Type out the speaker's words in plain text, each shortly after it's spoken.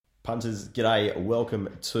Punters, g'day. Welcome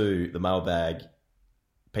to the mailbag.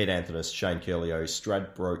 Pete Anthonys, Shane Curlio,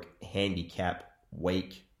 Stradbroke handicap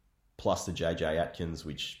week, plus the JJ Atkins,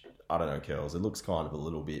 which, I don't know, Curls, it looks kind of a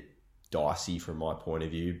little bit dicey from my point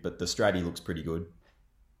of view, but the Straddy looks pretty good.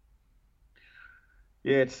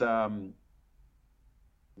 Yeah, it's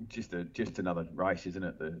just another race, isn't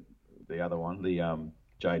it? The other one, the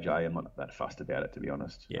JJ. I'm not that fussed about it, to be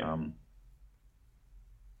honest. Yeah.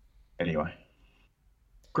 Anyway,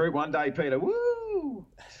 Group 1 day, Peter. Woo!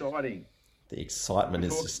 Exciting. The excitement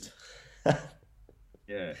is just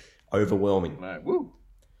yeah, overwhelming. no, woo!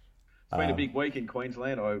 It's been a big week in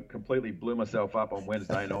Queensland. I completely blew myself up on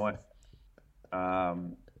Wednesday night.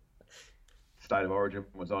 State of Origin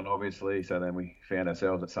was on, obviously, so then we found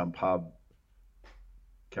ourselves at some pub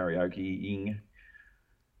karaokeing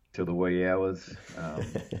till the wee hours.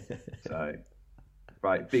 So,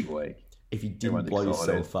 great, big week. If you didn't blow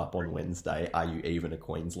yourself up on Wednesday, are you even a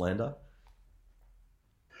Queenslander?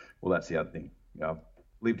 Well, that's the other thing. I've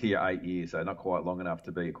lived here 8 years, so not quite long enough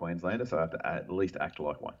to be a Queenslander, so I have to at least act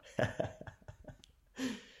like one.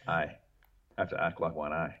 I have to act like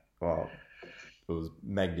one, Well, it was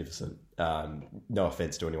magnificent. No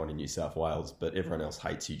offence to anyone in New South Wales, but everyone else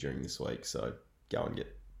hates you during this week, so go and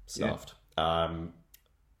get stuffed. Yeah.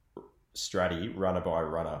 Stratty, runner by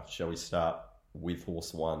runner. Shall we start with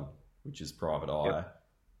horse one, which is Private Eye, Yep.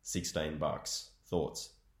 $16. Thoughts?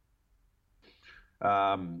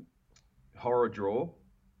 Horror draw.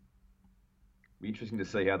 Be interesting to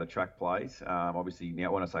see how the track plays. Obviously,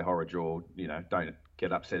 now when I say horror draw, don't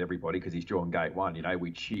get upset, everybody, because he's drawn gate one.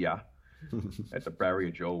 We cheer at the barrier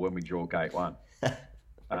draw when we draw gate one.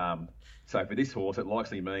 So for this horse, it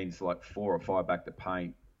likely means like 4 or 5 back to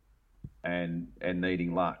paint and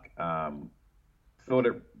needing luck. Thought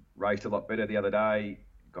it raced a lot better the other day.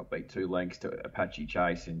 Got beat 2 lengths to Apache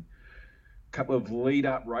Chase and a couple of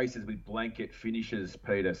lead-up races with blanket finishes,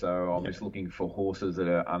 Peter. So I'm just looking for horses that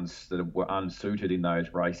were unsuited in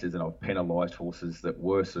those races, and I've penalised horses that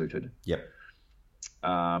were suited. Yep.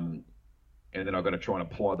 And then I've got to try and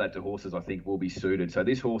apply that to horses I think will be suited. So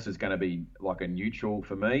this horse is going to be like a neutral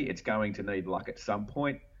for me. It's going to need luck at some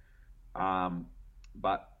point.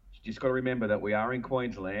 But you just got to remember that we are in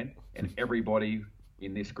Queensland, and everybody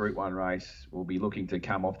in this Group 1 race will be looking to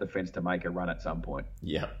come off the fence to make a run at some point.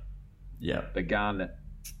 Yeah. Yeah. The gun,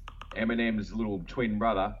 Eminem's little twin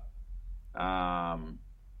brother, Brenton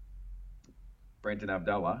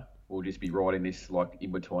Abdallah, will just be riding this like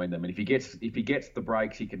in between them. And if he gets the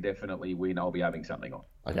breaks, he can definitely win. I'll be having something on.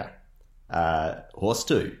 Okay. Horse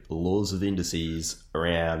 2, Laws of Indices,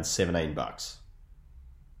 around $17.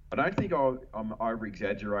 I don't think I'm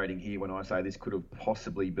over-exaggerating here when I say this could have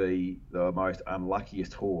possibly be the most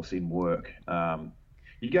unluckiest horse in work.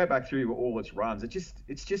 You go back through all its runs,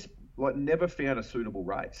 it's just like never found a suitable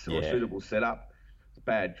race or a suitable setup.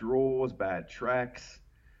 Bad draws, bad tracks.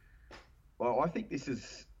 Well, I think this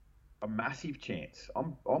is a massive chance.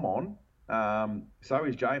 I'm on. So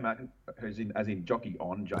is J Mac, as in jockey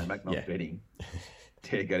on, J Mac not betting.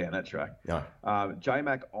 Dare go down that track. No. J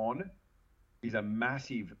Mac on is a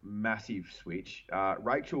massive, massive switch.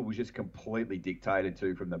 Rachel was just completely dictated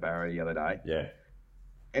to from the barrier the other day. Yeah.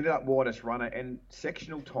 Ended up widest runner, and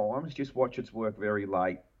sectional times, just watch its work very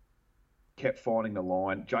late. Kept finding the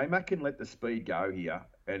line. J-Mac can let the speed go here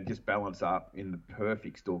and just balance up in the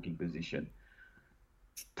perfect stalking position.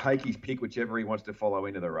 Take his pick, whichever he wants to follow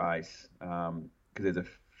into the race, because there's a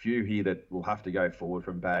few here that will have to go forward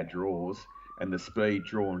from bad draws, and the speed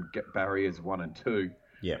drawn barriers 1 and 2.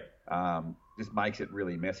 Yeah. Just makes it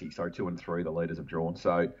really messy. So 2 and 3, the leaders have drawn.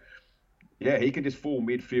 So yeah, he can just fall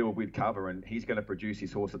midfield with cover, and he's going to produce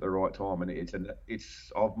his horse at the right time. And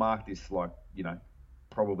I've marked this like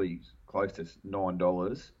probably close to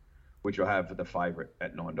 $9, which I have the favourite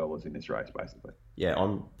at $9 in this race, basically. Yeah,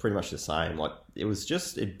 I'm pretty much the same. Like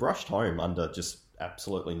it brushed home under just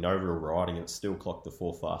absolutely no real riding. It still clocked the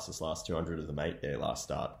 4th fastest last 200 of the meet there last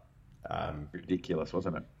start. Ridiculous,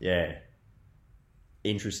 wasn't it? Yeah.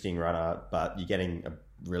 Interesting runner, but you're getting a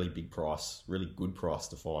really big price, really good price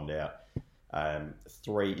to find out.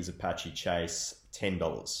 3 is Apache Chase,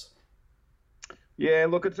 $10. Yeah,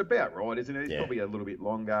 look, it's about right, isn't it? It's probably a little bit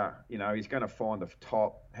longer. He's going to find the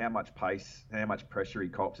top. How much pace, how much pressure he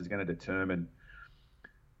cops is going to determine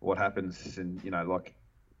what happens. And,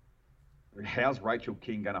 how's Rachel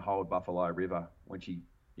King going to hold Buffalo River when she,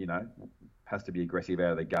 has to be aggressive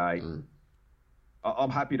out of the gate? I'm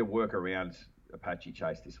happy to work around Apache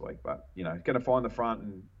Chase this week, but, he's going to find the front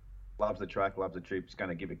and loves the track, loves the trip. He's going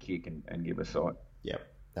to give a kick and give a sight. Yep.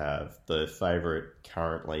 The favourite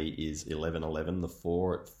currently is 11:11, the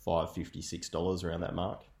 4 at $556, around that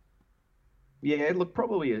mark. Yeah, look,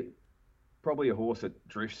 probably a horse that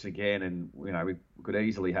drifts again, and we could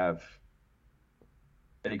easily have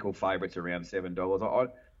equal favourites around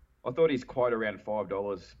 $7. I thought his quote around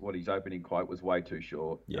 $5. What his opening quote was way too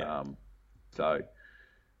short. Yeah. So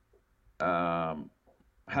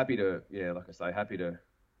happy to, like I say, happy to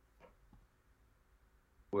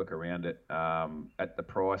work around it at the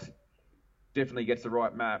price. Definitely gets the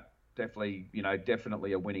right map. Definitely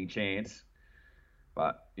a winning chance.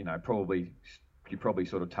 But probably you're probably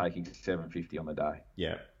sort of taking 750 on the day.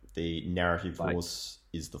 Yeah. The narrative horse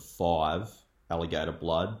is the 5, Alligator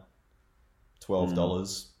Blood,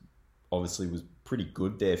 $12. Obviously was pretty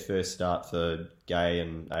good their first start for Gay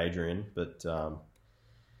and Adrian, but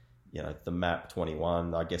the map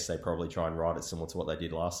 21, I guess they probably try and ride it similar to what they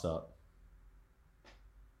did last start.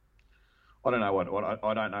 I don't know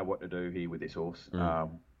I don't know what to do here with this horse.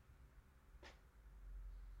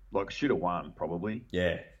 Like should have won probably.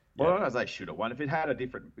 Yeah. Well, I don't know if they should have won. If it had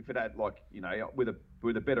with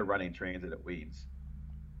a better running transit, it wins.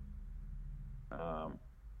 I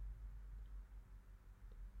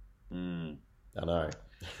know.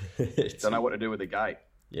 Don't know what to do with the gate.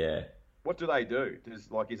 Yeah. What do they do? Is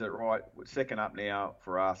it right? Second up now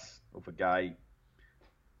for us or for Gay?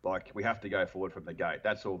 Like we have to go forward from the gate.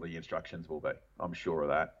 That's all the instructions will be. I'm sure of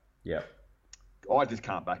that. Yeah. I just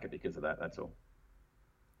can't back it because of that. That's all.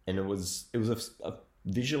 And it was a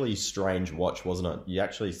visually strange watch, wasn't it? You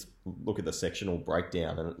actually look at the sectional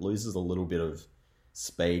breakdown and it loses a little bit of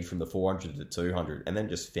speed from the 400 to 200 and then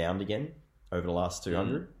just found again over the last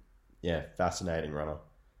 200. Yeah, fascinating runner.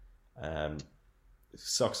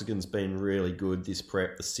 Soxigan's been really good this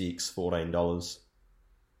prep, the 6, $14.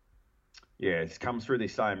 Yeah, it's come through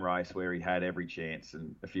this same race where he had every chance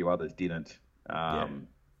and a few others didn't.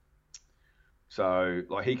 So,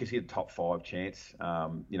 he could see a top 5 chance.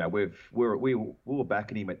 We were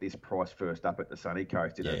backing him at this price first up at the Sunny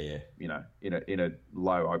Coast in a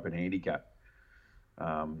low open handicap.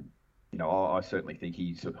 I certainly think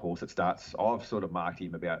he's a horse that starts. I've sort of marked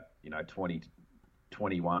him about $21 to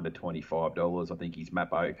 $25. I think his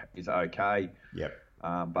map is okay. Yep.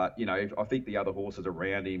 But I think the other horses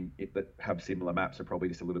around him that have similar maps are probably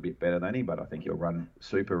just a little bit better than him. But I think he'll run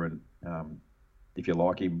super, and if you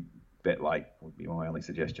like him, bet late would be my only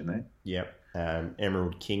suggestion there. Yep.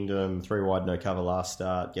 Emerald Kingdom, 3 wide, no cover last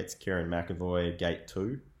start, gets Kieran McAvoy, gate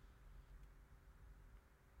 2.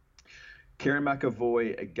 Kieran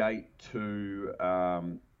McAvoy, a gate 2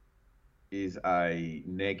 is a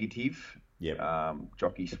negative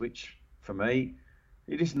jockey switch for me.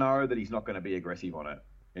 You just know that he's not going to be aggressive on it.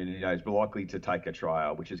 And, he's likely to take a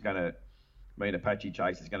trial, which is going to mean Apache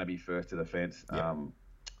Chase is going to be first to the fence,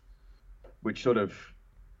 which sort of,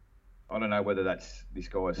 I don't know whether that's this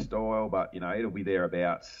guy's style, but, it'll be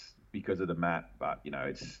thereabouts because of the map. But,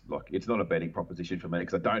 it's not a betting proposition for me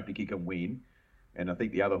because I don't think he can win. And I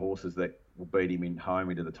think the other horses that will beat him in home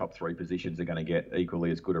into the top 3 positions are going to get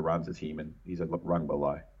equally as good a runs as him, and he's a rung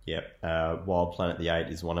below. Yep. Wild Planet the 8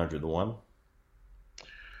 is 100 to 1.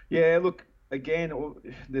 Yeah, look, again,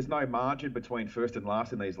 there's no margin between first and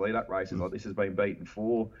last in these lead-up races. Like this has been beaten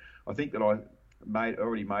 4. I think that I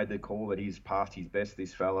already made the call that he's past his best,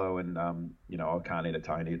 this fellow, and I can't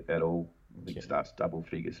entertain it at all. I think it starts double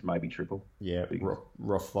figures, maybe triple. Yeah,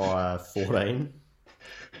 Rothfire 14.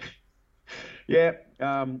 Yeah,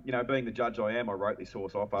 being the judge I am, I wrote this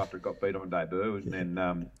horse off after it got beat on debut and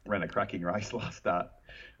then ran a cracking race last start.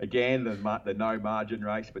 Again, the no margin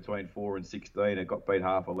race between 4 and 16, it got beat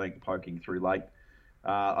half a length poking through late.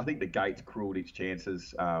 I think the gate's cruelled its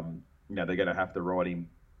chances. They're going to have to ride him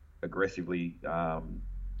aggressively, and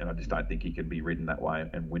I just don't think he can be ridden that way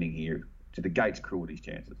and winning here. So the gate's cruelled his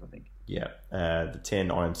chances, I think. Yeah, the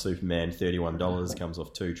 10 I Am Superman, $31, comes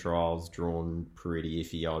off 2 trials, drawn pretty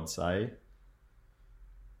iffy, I'd say.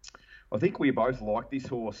 I think we both like this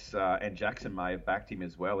horse, and Jackson may have backed him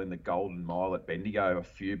as well in the Golden Mile at Bendigo a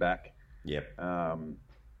few back. Yep. I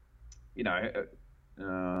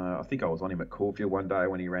think I was on him at Caulfield one day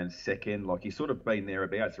when he ran second. Like he's sort of been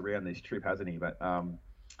thereabouts around this trip, hasn't he? But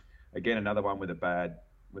again, another one with a bad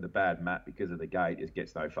map because of the gate is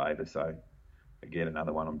gets no favour. So again,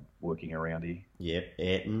 another one I'm working around here. Yep.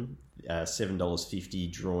 Ayrton,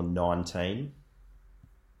 $7.50, drawn 19.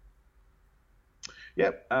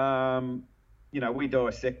 Yep. We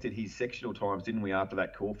dissected his sectional times, didn't we, after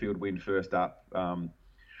that Caulfield win first up?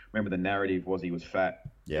 Remember the narrative was he was fat,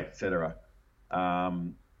 etc.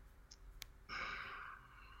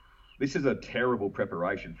 This is a terrible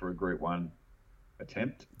preparation for a Group 1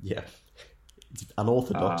 attempt. Yeah. It's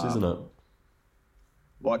unorthodox, isn't it?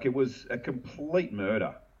 Like it was a complete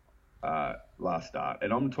murder last start.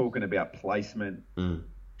 And I'm talking about placement,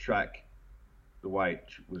 track, the way it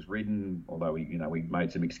was ridden, although we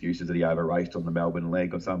made some excuses that he over raced on the Melbourne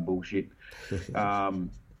leg or some bullshit.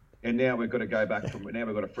 And now we've got to go back we've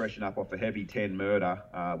got to freshen up off a heavy 10 murder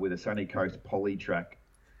with a Sunny Coast poly track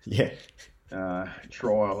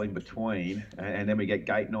trial in between, and then we get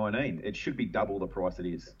gate 19. It should be double the price it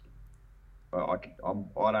is. I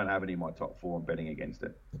don't have it in my top 4. I'm betting against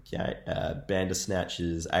it. Okay, Bandersnatch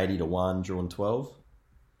is 80 to 1, drawn 12.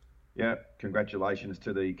 Yeah, congratulations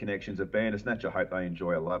to the connections of Bandersnatch. I hope they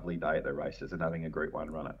enjoy a lovely day at the races and having a Group 1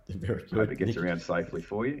 runner. Very good. Hope it gets around safely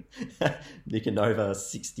for you. Nicanova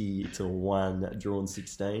 60 to 1, drawn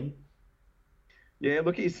 16. Yeah,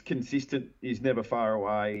 look, he's consistent. He's never far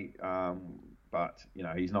away, but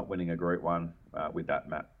he's not winning a Group 1 with that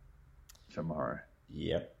map tomorrow.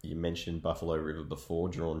 Yep, you mentioned Buffalo River before,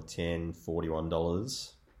 drawn 10,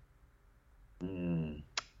 $41.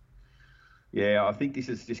 Yeah, I think this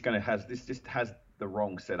is just going to has the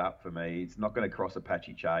wrong setup for me. It's not going to cross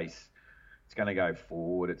Apache Chase. It's going to go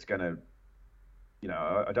forward. It's going to,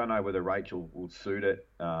 I don't know whether Rachel will suit it.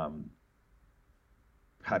 Look,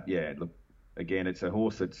 again, it's a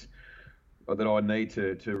horse that I need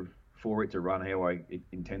for it to run how I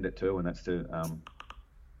intend it to, and that's to,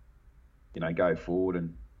 go forward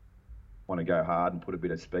and want to go hard and put a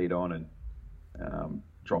bit of speed on and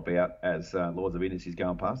drop out as Lords of Indus is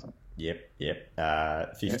going past them. Yep.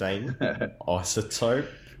 15. Isotope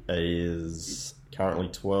is currently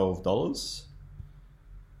 $12.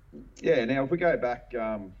 Yeah, now if we go back,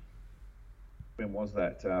 when was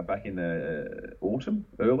that? Back in the autumn,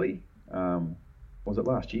 early? Was it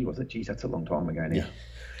last year? Was it? Geez, that's a long time ago now. Yeah.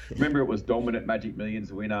 Remember, it was Dominant Magic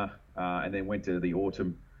Millions winner, and then went to the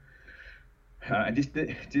autumn. And just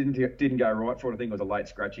didn't go right for it. I think it was a late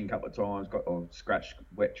scratching a couple of times. Scratched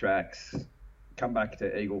wet tracks. Come back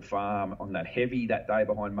to Eagle Farm on that heavy that day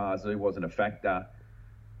behind Marzu wasn't a factor.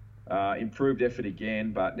 Improved effort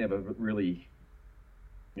again, but never really,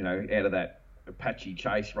 out of that Apache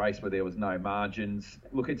Chase race where there was no margins.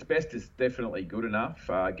 Look, its best is definitely good enough.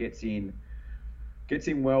 Gets in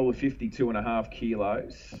well with 52.5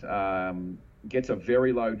 kilos. Gets a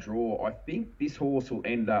very low draw. I think this horse will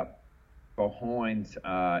end up behind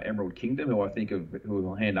Emerald Kingdom, who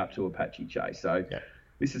will hand up to Apache Chase. So. Yeah.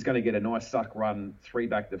 This is going to get a nice suck run,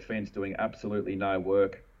 3-back defence, doing absolutely no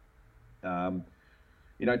work.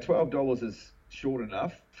 $12 is short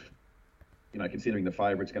enough, considering the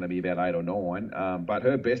favourite's going to be about 8 or 9. But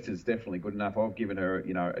her best is definitely good enough. I've given her,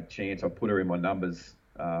 a chance. I've put her in my numbers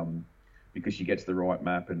because she gets the right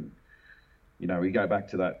map. And, we go back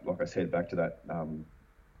to that, like I said,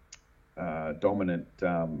 dominant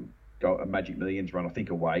Magic Millions run, I think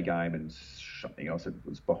away game and something else that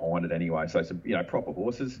was behind it anyway. So some proper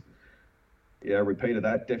horses. Yeah, repeat of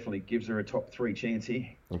that definitely gives her a top 3 chance here.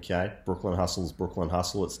 Okay, Brooklyn Hustle.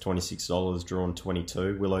 It's $26, drawn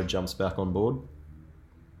 22. Willow jumps back on board.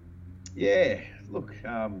 Yeah, look,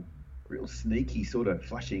 real sneaky sort of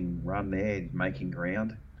flushing run there, making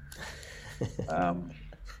ground.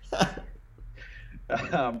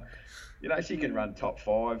 She can run top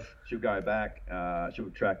 5. She'll go back.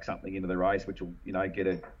 She'll track something into the race, which will, get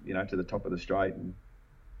her, to the top of the straight and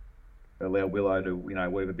allow Willow to,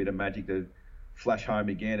 weave a bit of magic to flash home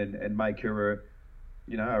again and make her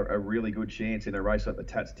a really good chance in a race like the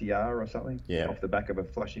Tats Tiara or something. Yeah. Off the back of a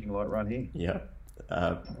flashing light run here. Yeah.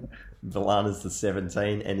 Valana's the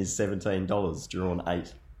 17 and is $17, drawn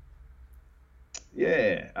 8.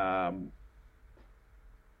 Yeah.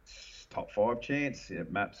 Top 5 chance. It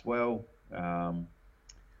maps well.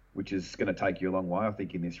 Which is going to take you a long way, I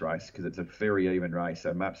think, in this race because it's a very even race,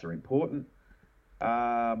 so maps are important.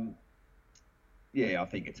 I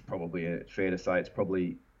think it's probably fair to say it's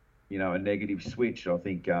probably, a negative switch. I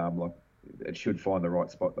think it should find the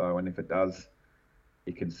right spot though, and if it does,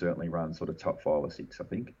 it can certainly run sort of top 5 or 6, I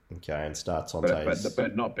think. Okay, and starts on days.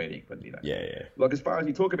 But not betting, but Yeah. Like as far as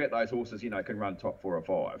you talk about those horses, can run top 4 or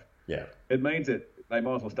 5. Yeah. It means that they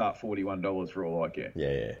might as well start $41 for all I care.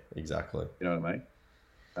 Yeah, exactly. You know what I mean?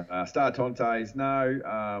 Star Tontes, no.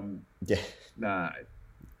 No.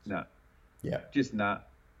 Yeah. Just nah.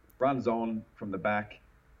 Runs on from the back.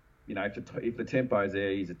 If the tempo's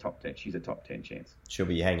there, she's a top 10 chance. She'll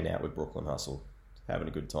be hanging out with Brooklyn Hustle, having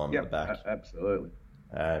a good time at the back. Absolutely.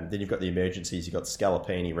 Then you've got the emergencies. You've got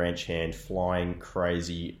Scalapini, Ranch Hand, Flying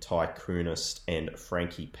Crazy, Tycoonist, and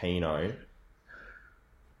Frankie Pino.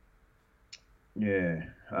 Yeah.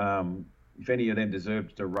 If any of them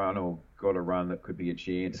deserves to run or got a run, that could be a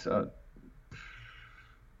chance. No,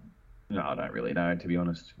 I don't really know, to be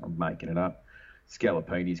honest. I'm making it up.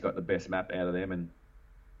 Scalapini's got the best map out of them and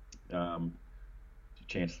a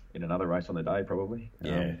chance in another race on the day, probably.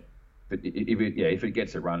 Yeah. if it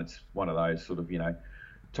gets a run, it's one of those sort of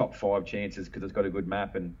top 5 chances because it's got a good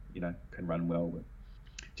map and can run well. But,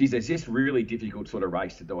 geez, it's just really difficult sort of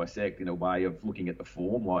race to dissect in a way of looking at the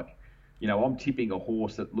form. Like, I'm tipping a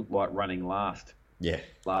horse that looked like running last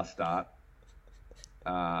start,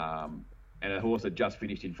 and a horse that just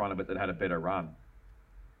finished in front of it that had a better run,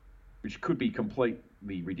 which could be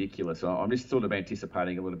completely ridiculous. I'm just sort of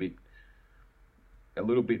anticipating a little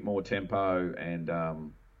bit more tempo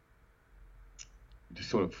and just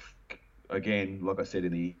sort of, again, like I said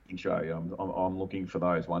in the intro, I'm looking for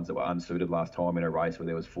those ones that were unsuited last time in a race where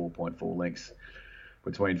there was 4.4 lengths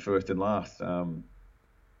between first and last.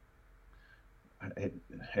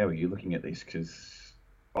 How are you looking at this? Because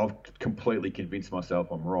I've completely convinced myself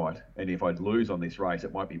I'm right, and if I lose on this race,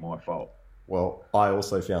 it won't be my fault. Well, I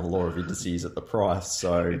also found Law of Indices at the price,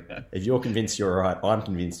 so if you're convinced you're right, I'm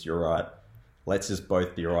convinced you're right. Let's just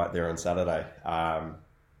both be right there on Saturday.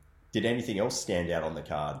 Did anything else stand out on the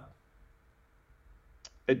card?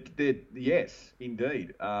 Yes,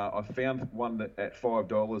 indeed. I found one that at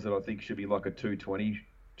 $5 that I think should be like a 220,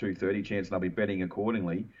 230 chance, and I'll be betting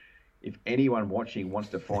accordingly. If anyone watching wants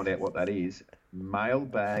to find out what that is,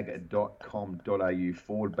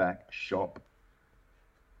 mailbag.com.au/shop.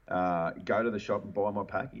 Go to the shop and buy my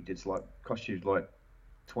package. It's like cost you like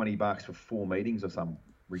 $20 for 4 meetings or some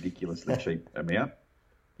ridiculously cheap amount.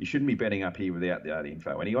 You shouldn't be betting up here without the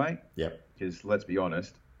info anyway. Yep. Because let's be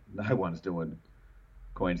honest, no one's doing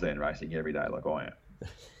Queensland racing every day like I am.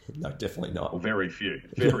 No, definitely not. Or very few,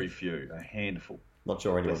 a handful. Not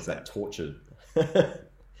sure anyone's that tortured.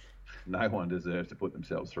 No one deserves to put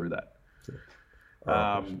themselves through that.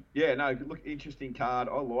 Look, interesting card.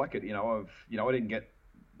 I like it. I didn't get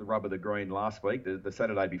the rub of the green last week. The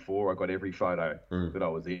Saturday before, I got every photo that I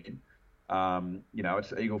was in.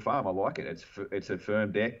 It's Eagle Farm. I like it. It's a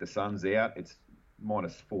firm deck. The sun's out. It's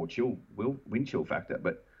 -4 wind chill factor,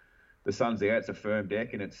 but the sun's out. It's a firm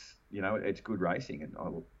deck, and it's good racing. And I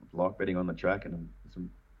like betting on the track. And I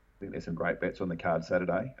think there's some great bets on the card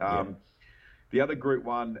Saturday. The other Group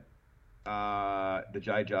 1, the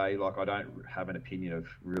JJ. Like, I don't have an opinion of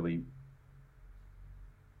really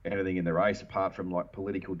anything in the race apart from like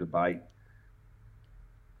political debate.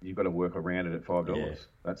 You've got to work around it at $5. Yeah.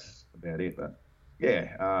 That's about it. But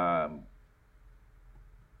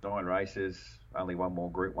 9 races, only one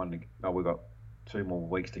more Group 1 to go. We've got 2 more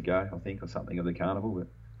weeks to go, I think, or something of the carnival. But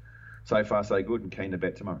so far, so good, and keen to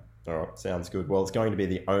bet tomorrow. All right, sounds good. Well, it's going to be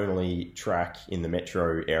the only track in the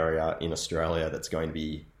metro area in Australia that's going to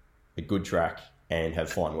be a good track and have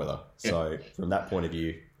fine weather. So from that point of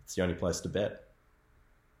view, it's the only place to bet.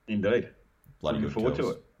 Indeed. Bloody Looking forward to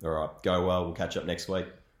it. All right, go well. We'll catch up next week.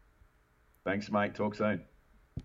 Thanks, mate. Talk soon.